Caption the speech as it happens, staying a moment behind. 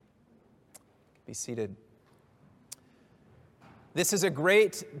Be seated. This is a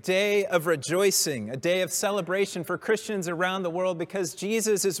great day of rejoicing, a day of celebration for Christians around the world because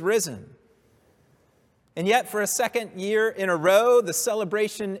Jesus is risen. And yet, for a second year in a row, the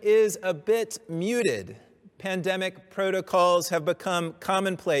celebration is a bit muted. Pandemic protocols have become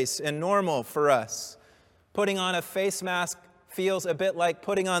commonplace and normal for us. Putting on a face mask feels a bit like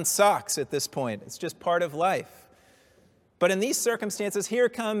putting on socks at this point. It's just part of life. But in these circumstances, here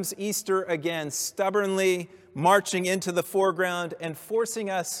comes Easter again, stubbornly marching into the foreground and forcing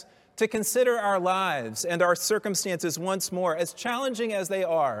us to consider our lives and our circumstances once more, as challenging as they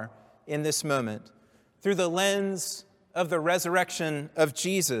are in this moment, through the lens of the resurrection of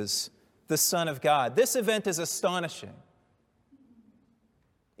Jesus, the Son of God. This event is astonishing.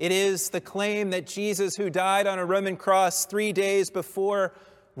 It is the claim that Jesus, who died on a Roman cross 3 days before,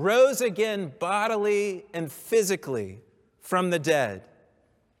 rose again bodily and physically from the dead,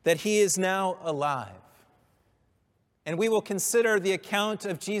 that he is now alive. And we will consider the account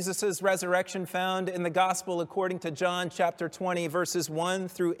of Jesus' resurrection found in the Gospel according to John chapter 20, verses 1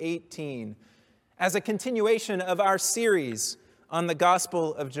 through 18, as a continuation of our series on the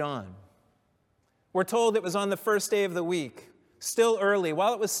Gospel of John. We're told it was on the first day of the week, still early,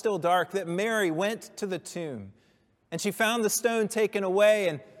 while it was still dark, that Mary went to the tomb, and she found the stone taken away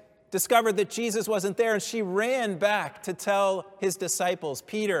and discovered that Jesus wasn't there, and she ran back to tell his disciples,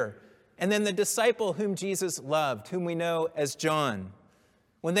 Peter, and then the disciple whom Jesus loved, whom we know as John.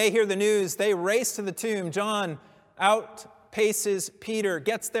 When they hear the news, they race to the tomb. John outpaces Peter,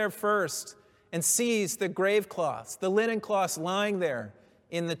 gets there first, and sees the grave cloths, the linen cloths lying there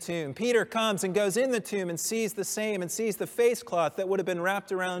in the tomb. Peter comes and goes in the tomb and sees the same, and sees the face cloth that would have been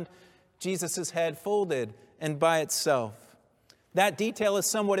wrapped around Jesus' head, folded and by itself. That detail is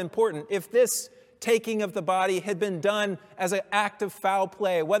somewhat important. If this taking of the body had been done as an act of foul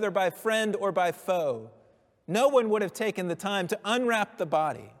play, whether by friend or by foe, no one would have taken the time to unwrap the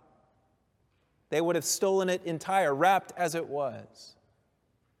body. They would have stolen it entire, wrapped as it was.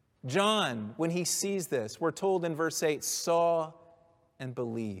 John, when he sees this, we're told in verse 8, saw and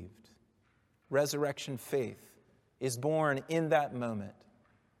believed. Resurrection faith is born in that moment.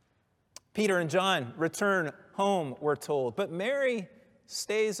 Peter and John return home, we're told, but Mary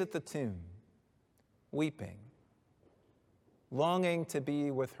stays at the tomb, weeping, longing to be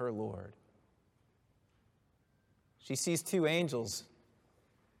with her Lord. She sees two angels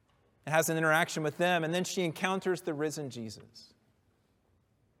and has an interaction with them, and then she encounters the risen Jesus.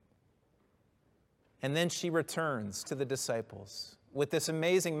 And then she returns to the disciples with this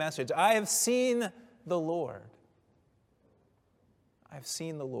amazing message. I have seen the Lord. I've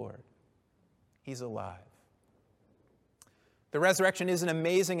seen the Lord. He's alive. The resurrection is an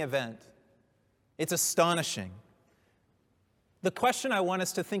amazing event. It's astonishing. The question I want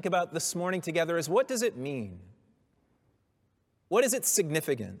us to think about this morning together is, what does it mean? What is its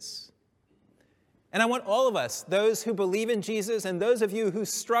significance? And I want all of us, those who believe in Jesus and those of you who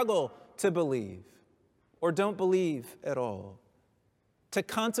struggle to believe or don't believe at all, to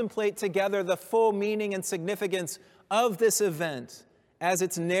contemplate together the full meaning and significance of this event as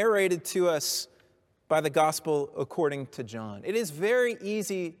it's narrated to us by the Gospel according to John. It is very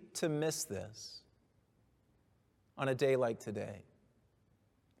easy to miss this on a day like today.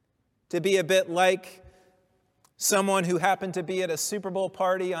 To be a bit like someone who happened to be at a Super Bowl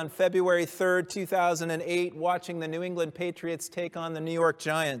party on February 3rd, 2008, watching the New England Patriots take on the New York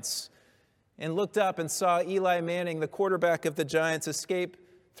Giants, and looked up and saw Eli Manning, the quarterback of the Giants, escape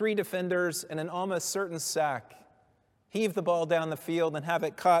 3 defenders and an almost certain sack, heave the ball down the field and have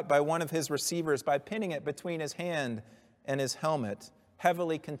it caught by one of his receivers by pinning it between his hand and his helmet,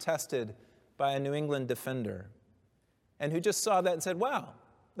 heavily contested by a New England defender. And who just saw that and said, wow,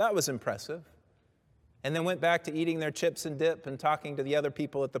 that was impressive. And then went back to eating their chips and dip and talking to the other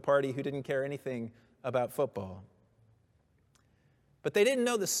people at the party who didn't care anything about football. But they didn't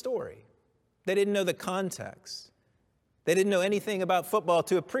know the story. They didn't know the context. They didn't know anything about football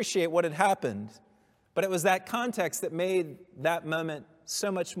to appreciate what had happened. But it was that context that made that moment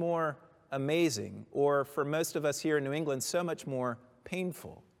so much more amazing, or for most of us here in New England, so much more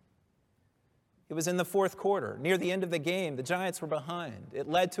painful. It was in the fourth quarter. Near the end of the game, the Giants were behind. It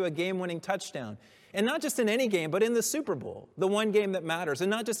led to a game-winning touchdown. And not just in any game, but in the Super Bowl, the one game that matters. And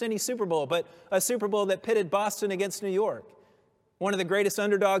not just any Super Bowl, but a Super Bowl that pitted Boston against New York. One of the greatest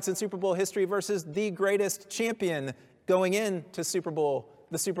underdogs in Super Bowl history versus the greatest champion going into the Super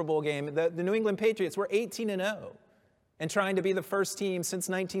Bowl game. The New England Patriots were 18-0 and trying to be the first team since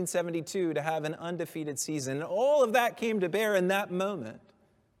 1972 to have an undefeated season. And all of that came to bear in that moment.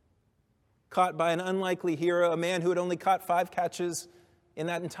 Caught by an unlikely hero, a man who had only caught 5 catches in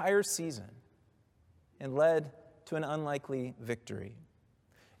that entire season. and led to an unlikely victory.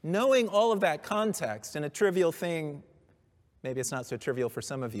 Knowing all of that context in a trivial thing, maybe it's not so trivial for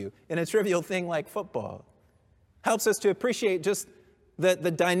some of you, in a trivial thing like football, helps us to appreciate just the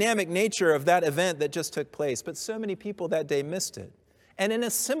dynamic nature of that event that just took place. But so many people that day missed it. And in a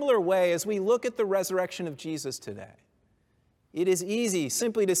similar way, as we look at the resurrection of Jesus today, it is easy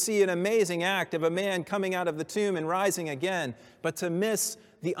simply to see an amazing act of a man coming out of the tomb and rising again, but to miss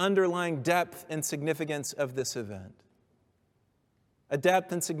the underlying depth and significance of this event. A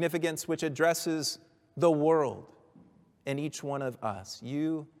depth and significance which addresses the world and each one of us,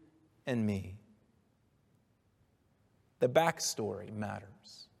 you and me. The backstory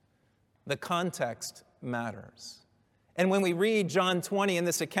matters. The context matters. And when we read John 20 in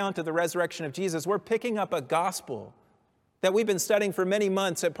this account of the resurrection of Jesus, we're picking up a gospel that we've been studying for many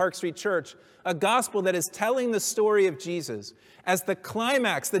months at Park Street Church, a gospel that is telling the story of Jesus as the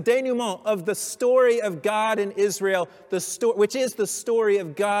climax, the denouement of the story of God in Israel, which is the story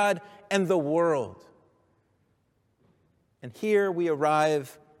of God and the world. And here we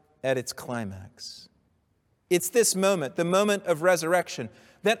arrive at its climax. It's this moment, the moment of resurrection,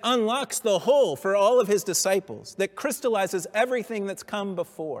 that unlocks the whole for all of his disciples, that crystallizes everything that's come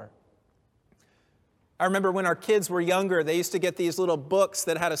before. I remember when our kids were younger, they used to get these little books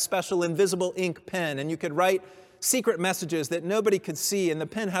that had a special invisible ink pen, and you could write secret messages that nobody could see, and the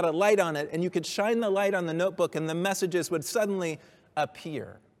pen had a light on it, and you could shine the light on the notebook, and the messages would suddenly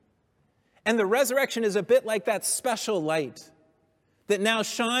appear. And the resurrection is a bit like that special light that now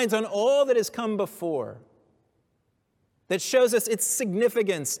shines on all that has come before, that shows us its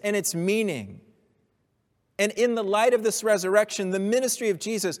significance and its meaning. And in the light of this resurrection, the ministry of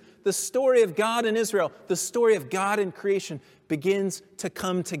Jesus, the story of God in Israel, the story of God in creation begins to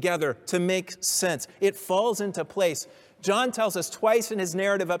come together, to make sense. It falls into place. John tells us twice in his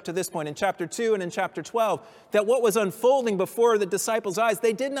narrative up to this point, in chapter 2 and in chapter 12, that what was unfolding before the disciples' eyes,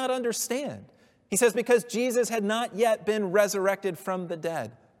 they did not understand. He says, because Jesus had not yet been resurrected from the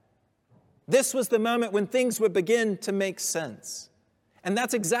dead. This was the moment when things would begin to make sense. And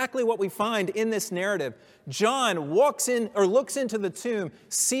that's exactly what we find in this narrative. John walks in or looks into the tomb,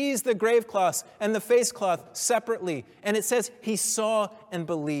 sees the grave cloths and the face cloth separately, and it says he saw and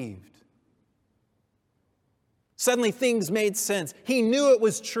believed. Suddenly things made sense. He knew it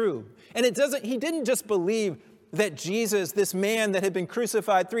was true. And he didn't just believe that Jesus, this man that had been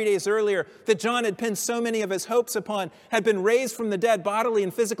crucified 3 days earlier, that John had pinned so many of his hopes upon, had been raised from the dead bodily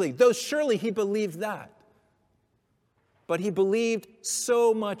and physically, though surely he believed that. But he believed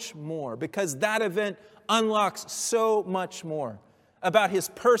so much more, because that event unlocks so much more about his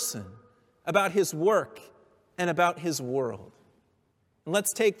person, about his work, and about his world. And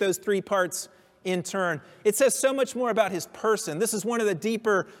let's take those three parts in turn. It says so much more about his person. This is one of the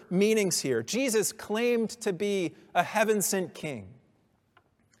deeper meanings here. Jesus claimed to be a heaven-sent king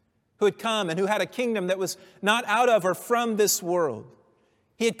who had come and who had a kingdom that was not out of or from this world.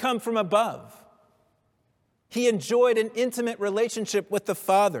 He had come from above. He enjoyed an intimate relationship with the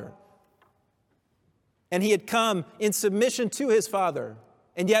Father. And he had come in submission to his Father,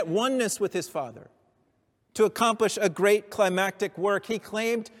 and yet oneness with his Father, to accomplish a great climactic work. He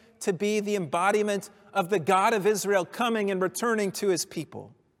claimed to be the embodiment of the God of Israel coming and returning to his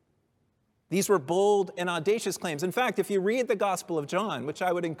people. These were bold and audacious claims. In fact, if you read the Gospel of John, which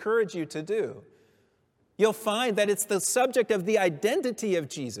I would encourage you to do, you'll find that it's the subject of the identity of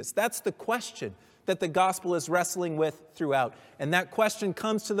Jesus. That's the question that the gospel is wrestling with throughout. And that question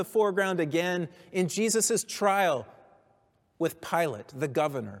comes to the foreground again in Jesus' trial with Pilate, the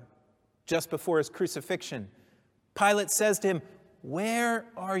governor, just before his crucifixion. Pilate says to him, "Where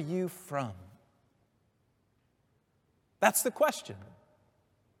are you from?" That's the question.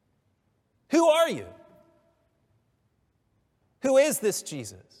 Who are you? Who is this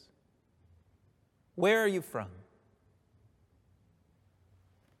Jesus? Where are you from?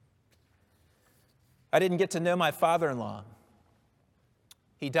 I didn't get to know my father-in-law.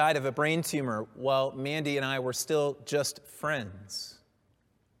 He died of a brain tumor while Mandy and I were still just friends.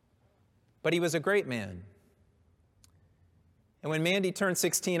 But he was a great man. And when Mandy turned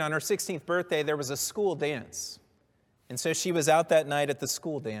 16, on her 16th birthday, there was a school dance. And so she was out that night at the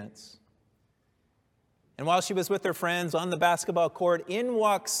school dance. And while she was with her friends on the basketball court, in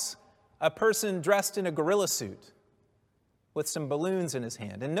walks a person dressed in a gorilla suit with some balloons in his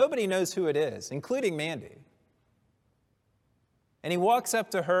hand. And nobody knows who it is, including Mandy. And he walks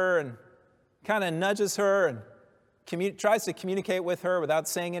up to her and kind of nudges her and tries to communicate with her without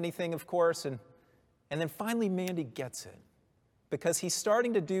saying anything, of course. And then finally Mandy gets it, because he's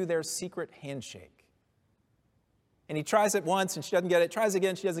starting to do their secret handshake. And he tries it once and she doesn't get it, tries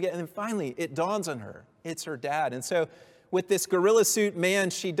again, she doesn't get it, and then finally it dawns on her. It's her dad. And so with this gorilla suit man,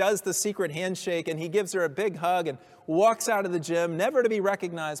 she does the secret handshake and he gives her a big hug and walks out of the gym, never to be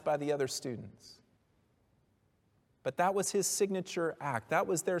recognized by the other students. But that was his signature act. That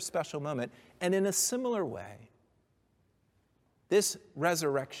was their special moment. And in a similar way, this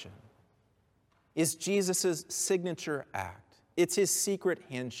resurrection is Jesus' signature act. It's his secret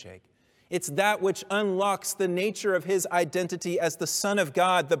handshake. It's that which unlocks the nature of his identity as the Son of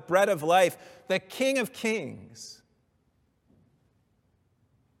God, the bread of life, the King of Kings.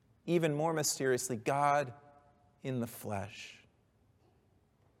 Even more mysteriously, God in the flesh.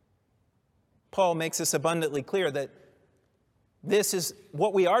 Paul makes this abundantly clear that this is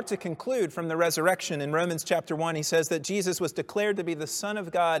what we are to conclude from the resurrection. In Romans chapter 1, he says that Jesus was declared to be the Son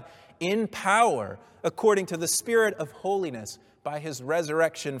of God in power according to the Spirit of holiness by his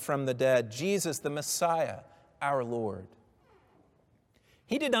resurrection from the dead. Jesus, the Messiah, our Lord.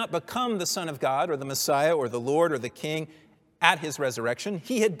 He did not become the Son of God or the Messiah or the Lord or the King at his resurrection.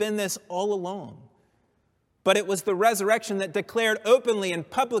 He had been this all along. But it was the resurrection that declared openly and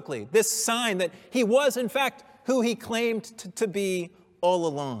publicly this sign that he was, in fact, who he claimed to be all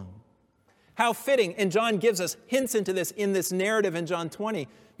along. How fitting, and John gives us hints into this in this narrative in John 20,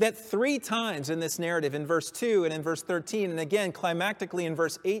 that 3 times in this narrative, in verse 2 and in verse 13, and again climactically in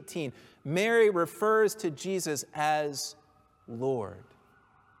verse 18, Mary refers to Jesus as Lord.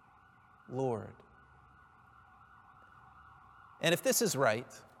 Lord. And if this is right,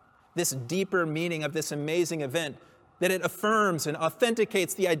 this deeper meaning of this amazing event, that it affirms and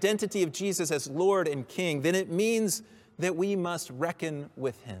authenticates the identity of Jesus as Lord and King, then it means that we must reckon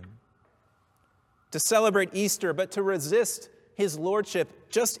with him. To celebrate Easter, but to resist his lordship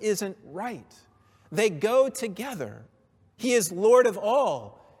just isn't right. They go together. He is Lord of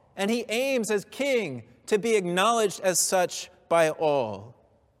all, and he aims as King to be acknowledged as such by all.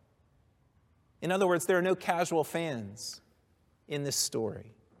 In other words, there are no casual fans in this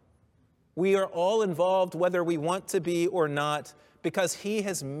story. We are all involved whether we want to be or not, because he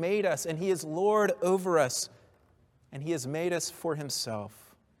has made us and he is Lord over us and he has made us for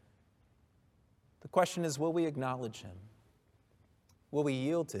himself. The question is, will we acknowledge him? Will we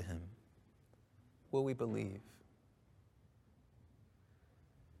yield to him? Will we believe?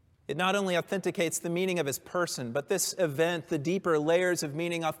 It not only authenticates the meaning of his person, but this event, the deeper layers of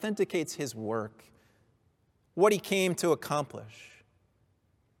meaning, authenticates his work, what he came to accomplish.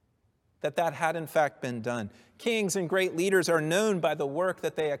 That had in fact been done. Kings and great leaders are known by the work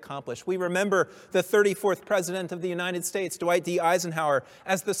that they accomplish. We remember the 34th President of the United States, Dwight D. Eisenhower,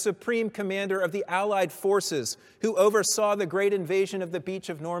 as the supreme commander of the Allied forces who oversaw the great invasion of the beach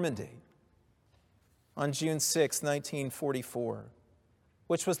of Normandy on June 6, 1944,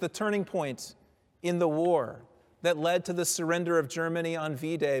 which was the turning point in the war that led to the surrender of Germany on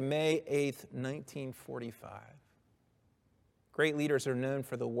V-Day, May 8, 1945. Great leaders are known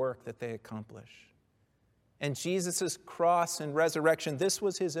for the work that they accomplish. And Jesus' cross and resurrection, this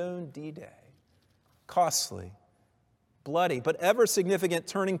was his own D-Day. Costly, bloody, but ever significant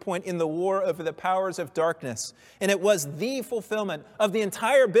turning point in the war over the powers of darkness. And it was the fulfillment of the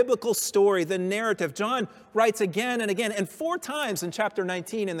entire biblical story, the narrative. John writes again and again, and 4 times in chapter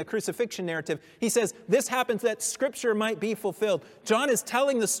 19 in the crucifixion narrative, he says, this happens that Scripture might be fulfilled. John is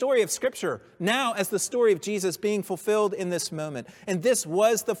telling the story of Scripture now as the story of Jesus being fulfilled in this moment. And this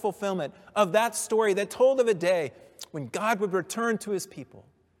was the fulfillment of that story that told of a day when God would return to his people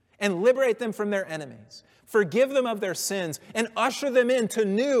and liberate them from their enemies, forgive them of their sins, and usher them into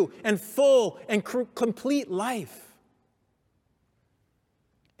new and full and complete life.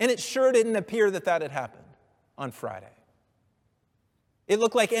 And it sure didn't appear that had happened on Friday. It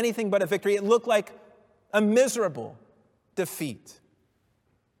looked like anything but a victory. It looked like a miserable defeat.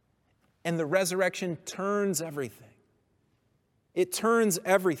 And the resurrection turns everything. It turns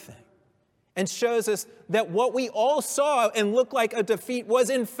everything. And shows us that what we all saw and looked like a defeat was,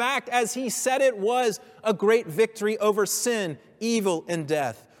 in fact, as he said it was, a great victory over sin, evil, and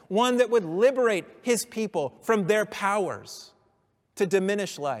death. One that would liberate his people from their powers to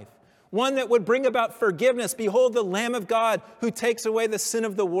diminish life. One that would bring about forgiveness. Behold, the Lamb of God who takes away the sin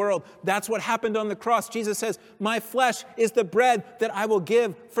of the world. That's what happened on the cross. Jesus says, my flesh is the bread that I will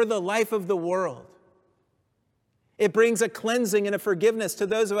give for the life of the world. It brings a cleansing and a forgiveness to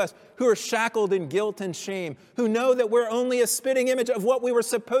those of us who are shackled in guilt and shame, who know that we're only a spitting image of what we were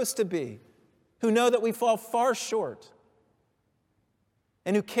supposed to be, who know that we fall far short,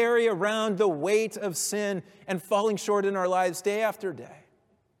 and who carry around the weight of sin and falling short in our lives day after day.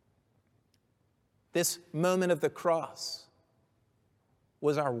 This moment of the cross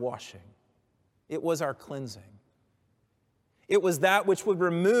was our washing. It was our cleansing. It was that which would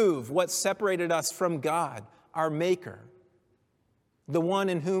remove what separated us from God, our Maker, the one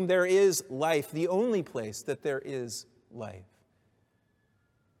in whom there is life, the only place that there is life.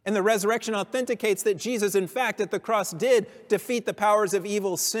 And the resurrection authenticates that Jesus, in fact, at the cross did defeat the powers of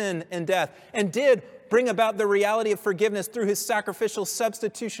evil, sin, and death, and did bring about the reality of forgiveness through his sacrificial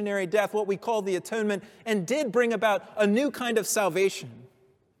substitutionary death, what we call the atonement, and did bring about a new kind of salvation,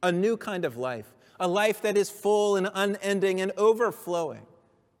 a new kind of life, a life that is full and unending and overflowing,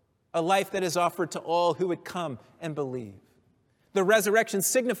 a life that is offered to all who would come and believe. The resurrection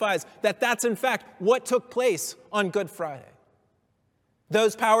signifies that that's in fact what took place on Good Friday.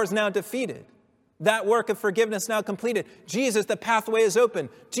 Those powers now defeated. That work of forgiveness now completed. Jesus, the pathway is open.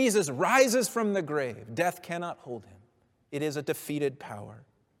 Jesus rises from the grave. Death cannot hold him. It is a defeated power.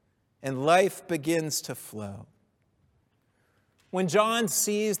 And life begins to flow. When John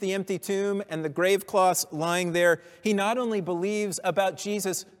sees the empty tomb and the grave cloths lying there, he not only believes about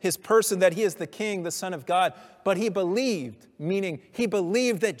Jesus, his person, that he is the King, the Son of God, but he believed, meaning he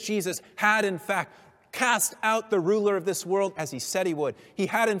believed that Jesus had in fact cast out the ruler of this world as he said he would. He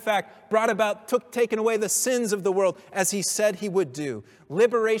had in fact taken away the sins of the world as he said he would do.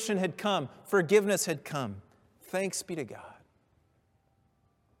 Liberation had come. Forgiveness had come. Thanks be to God.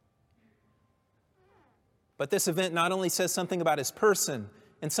 But this event not only says something about his person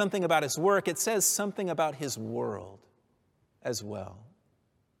and something about his work, it says something about his world as well.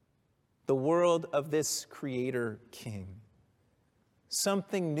 The world of this Creator King.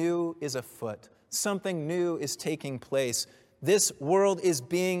 Something new is afoot. Something new is taking place. This world is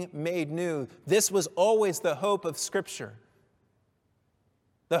being made new. This was always the hope of Scripture,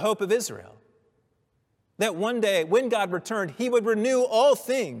 the hope of Israel. That one day, when God returned, he would renew all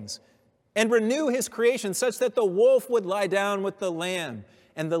things and renew his creation such that the wolf would lie down with the lamb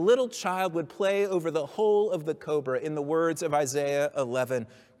and the little child would play over the hole of the cobra, in the words of Isaiah 11.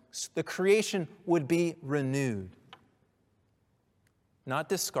 The creation would be renewed, not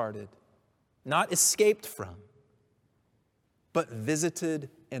discarded, not escaped from, but visited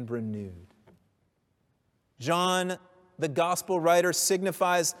and renewed. John, the gospel writer,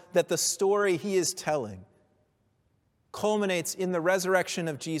 signifies that the story he is telling culminates in the resurrection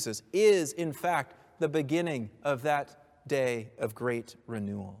of Jesus, is in fact the beginning of that day of great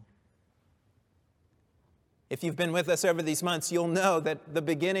renewal. If you've been with us over these months, you'll know that the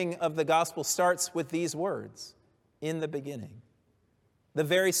beginning of the gospel starts with these words, in the beginning. The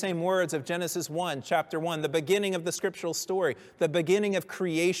very same words of Genesis 1, chapter 1, the beginning of the scriptural story, the beginning of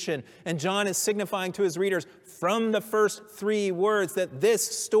creation. And John is signifying to his readers from the first three words that this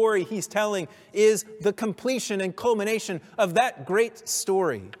story he's telling is the completion and culmination of that great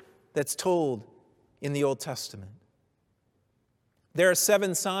story that's told in the Old Testament. There are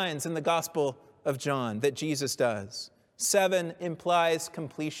 7 signs in the Gospel of John that Jesus does. 7 implies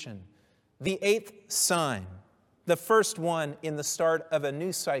completion. The 8th sign, the first one in the start of a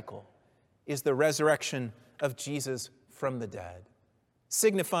new cycle, is the resurrection of Jesus from the dead,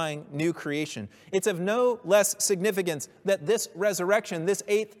 signifying new creation. It's of no less significance that this resurrection, this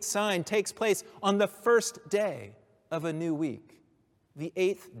 8th sign, takes place on the first day of a new week, the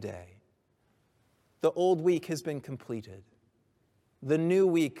 8th day. The old week has been completed. The new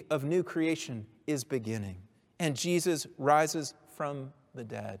week of new creation is beginning, and Jesus rises from the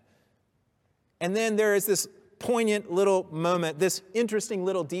dead. And then there is this poignant little moment, this interesting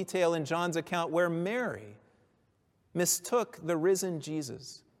little detail in John's account where Mary mistook the risen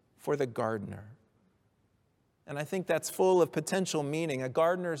Jesus for the gardener. And I think that's full of potential meaning. A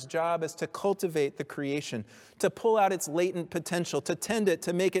gardener's job is to cultivate the creation, to pull out its latent potential, to tend it,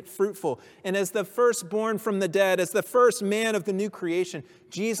 to make it fruitful. And as the firstborn from the dead, as the first man of the new creation,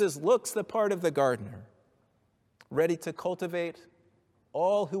 Jesus looks the part of the gardener, ready to cultivate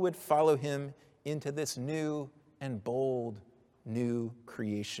all who would follow him into this new and bold new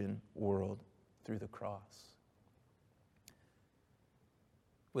creation world through the cross.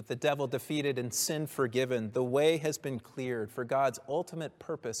 With the devil defeated and sin forgiven, the way has been cleared for God's ultimate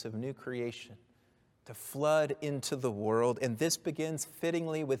purpose of new creation to flood into the world. And this begins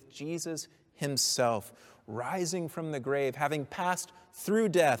fittingly with Jesus himself, rising from the grave, having passed through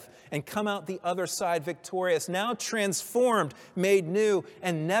death and come out the other side victorious, now transformed, made new,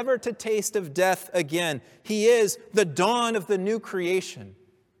 and never to taste of death again. He is the dawn of the new creation,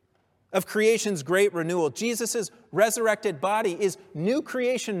 of creation's great renewal. Jesus' resurrected body is new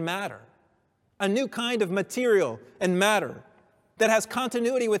creation matter, a new kind of material and matter that has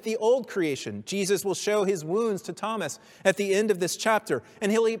continuity with the old creation. Jesus will show his wounds to Thomas at the end of this chapter,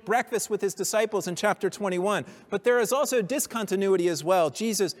 and he'll eat breakfast with his disciples in chapter 21. But there is also discontinuity as well.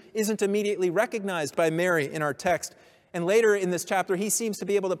 Jesus isn't immediately recognized by Mary in our text, And later in this chapter, he seems to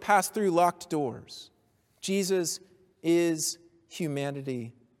be able to pass through locked doors. Jesus is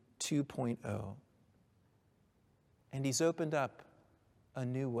humanity 2.0. And he's opened up a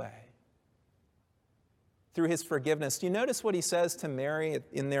new way through his forgiveness. Do you notice what he says to Mary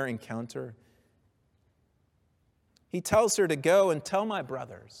in their encounter? He tells her to go and tell my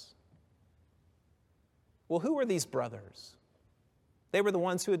brothers. Well, who were these brothers? They were the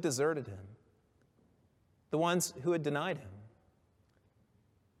ones who had deserted him, the ones who had denied him.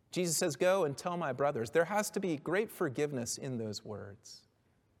 Jesus says, go and tell my brothers. There has to be great forgiveness in those words.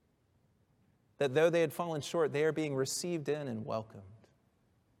 That though they had fallen short, they are being received in and welcomed.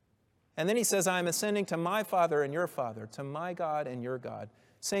 And then he says, I am ascending to my Father and your Father, to my God and your God,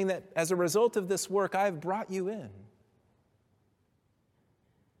 saying that as a result of this work, I have brought you in.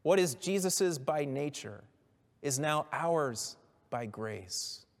 What is Jesus's by nature is now ours by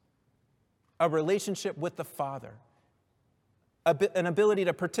grace. A relationship with the Father, an ability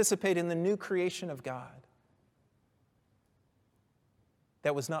to participate in the new creation of God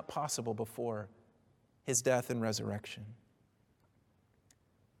that was not possible before his death and resurrection.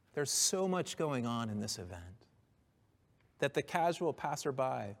 There's so much going on in this event that the casual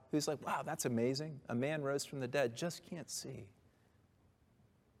passerby who's like, wow, that's amazing, a man rose from the dead, just can't see.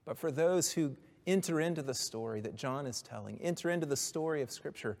 But for those who enter into the story that John is telling, enter into the story of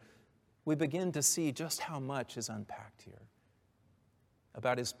Scripture, we begin to see just how much is unpacked here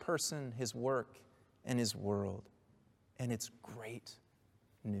about his person, his work, and his world. And it's great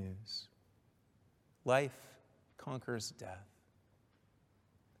news. Life conquers death.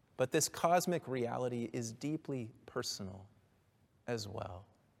 But this cosmic reality is deeply personal as well.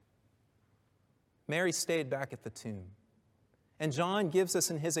 Mary stayed back at the tomb. And John gives us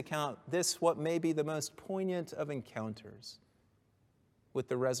in his account this, what may be the most poignant of encounters with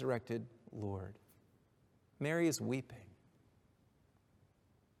the resurrected Lord. Mary is weeping.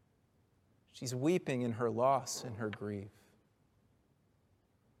 She's weeping in her loss and her grief.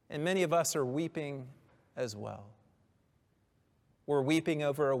 And many of us are weeping as well. We're weeping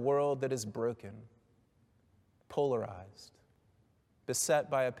over a world that is broken, polarized,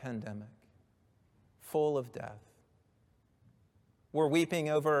 beset by a pandemic, full of death. We're weeping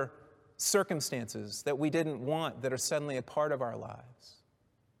over circumstances that we didn't want that are suddenly a part of our lives.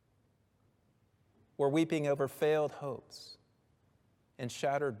 We're weeping over failed hopes and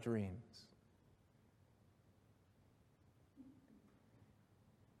shattered dreams.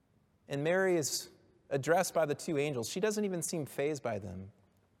 And Mary is addressed by the two angels. She doesn't even seem fazed by them.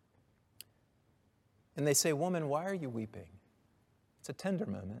 And they say, woman, why are you weeping? It's a tender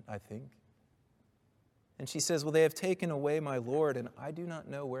moment, I think. And she says, well, they have taken away my Lord, and I do not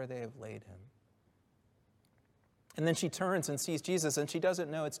know where they have laid him. And then she turns and sees Jesus, and she doesn't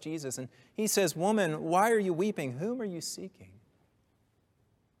know it's Jesus. And he says, woman, why are you weeping? Whom are you seeking?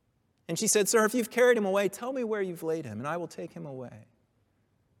 And she said, sir, if you've carried him away, tell me where you've laid him, and I will take him away.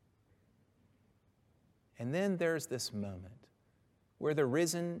 And then there's this moment where the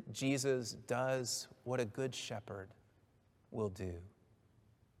risen Jesus does what a good shepherd will do.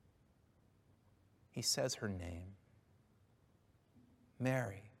 He says her name,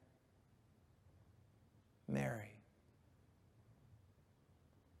 Mary. Mary.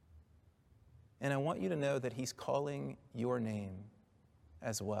 And I want you to know that he's calling your name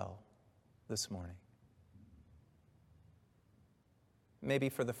as well this morning. Maybe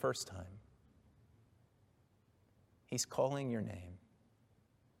for the first time. He's calling your name.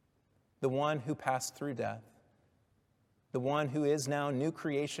 The one who passed through death. The one who is now new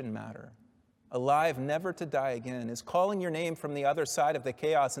creation matter. Alive never to die again, is calling your name from the other side of the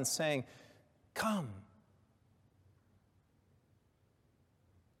chaos and saying, come.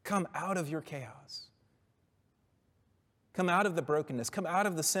 Come out of your chaos. Come out of the brokenness. Come out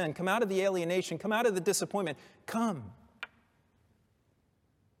of the sin. Come out of the alienation. Come out of the disappointment. Come.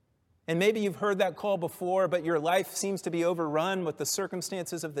 And maybe you've heard that call before, but your life seems to be overrun with the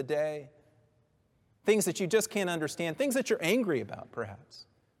circumstances of the day. Things that you just can't understand. Things that you're angry about, perhaps.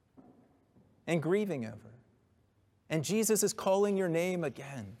 And grieving over. And Jesus is calling your name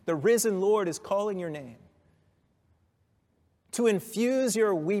again. The risen Lord is calling your name. To infuse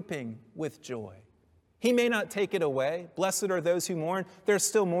your weeping with joy. He may not take it away. Blessed are those who mourn. There's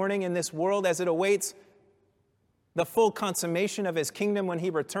still mourning in this world as it awaits the full consummation of his kingdom when he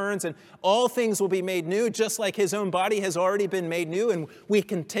returns, and all things will be made new, just like his own body has already been made new, and we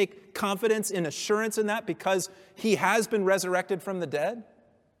can take confidence and assurance in that because he has been resurrected from the dead.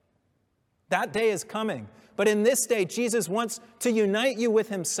 That day is coming. But in this day, Jesus wants to unite you with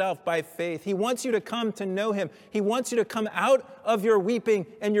himself by faith. He wants you to come to know him. He wants you to come out of your weeping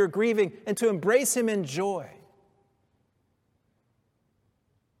and your grieving and to embrace him in joy.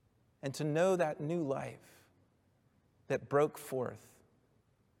 and to know that new life that broke forth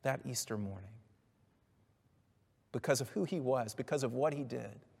that Easter morning because of who he was, because of what he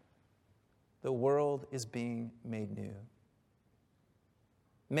did. The world is being made new.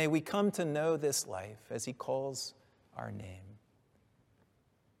 May we come to know this life as he calls our name.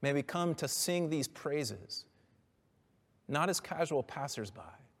 May we come to sing these praises, not as casual passersby,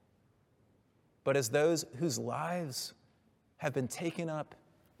 but as those whose lives have been taken up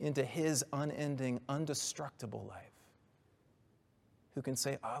into his unending, indestructible life, who can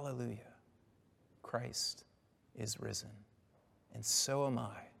say, Alleluia, Christ is risen, and so am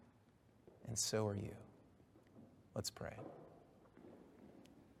I, and so are you. Let's pray.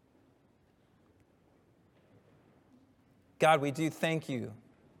 God, we do thank you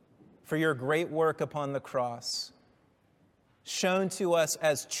for your great work upon the cross, shown to us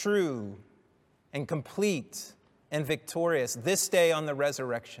as true and complete and victorious this day on the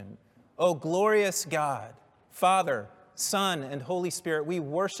resurrection. O glorious God, Father, Son, and Holy Spirit, we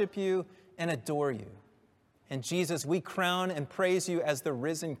worship you and adore you. And Jesus, we crown and praise you as the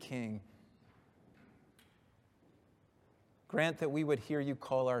risen King. Grant that we would hear you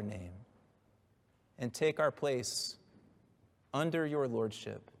call our name and take our place under your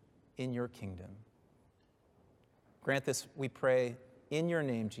lordship in your kingdom. Grant this, we pray, in your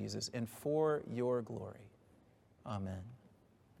name, Jesus, and for your glory. Amen.